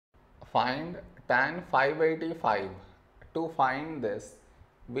Find tan 585. To find this,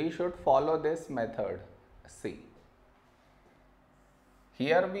 we should follow this method. See,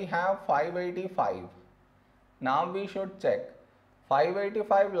 here we have 585. Now we should check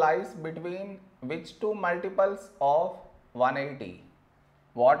 585 lies between which two multiples of 180.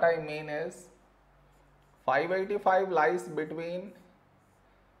 What I mean is 585 lies between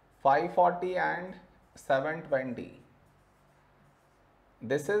 540 and 720.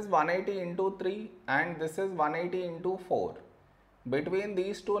 This is 180 into 3 and this is 180 into 4. Between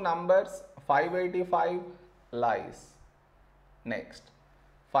these two numbers 585 lies. Next,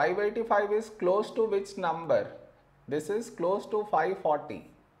 585 is close to which number? This is close to 540.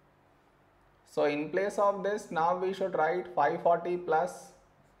 So in place of this, now we should write 540 plus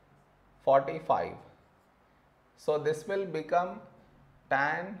 45. So this will become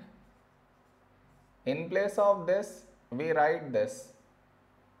tan. In place of this, we write this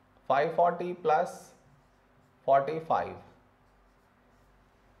 540 plus 45.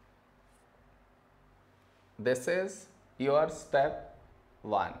 This is your step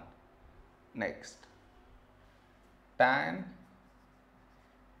 1. Next, tan.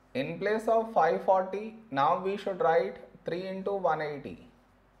 In place of 540, now we should write 3 into 180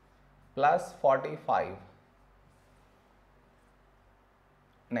 plus 45.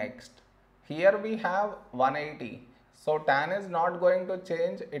 Next, here we have 180. So tan is not going to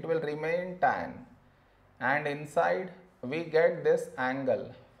change, it will remain tan. And inside we get this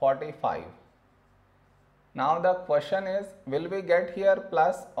angle 45. Now the question is, will we get here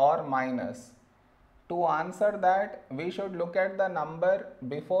plus or minus? To answer that, we should look at the number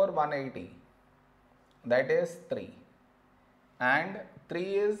before 180. That is 3. And 3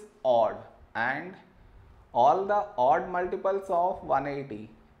 is odd. And all the odd multiples of 180,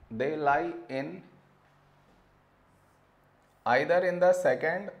 they lie in either in the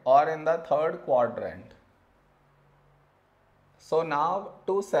second or in the third quadrant. So now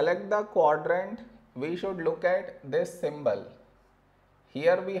to select the quadrant, we should look at this symbol.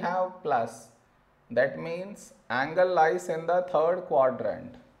 Here we have plus. That means angle lies in the third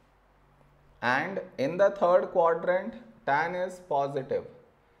quadrant. And in the third quadrant, tan is positive.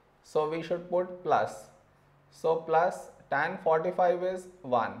 So we should put plus. So plus tan 45 is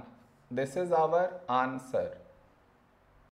 1. This is our answer.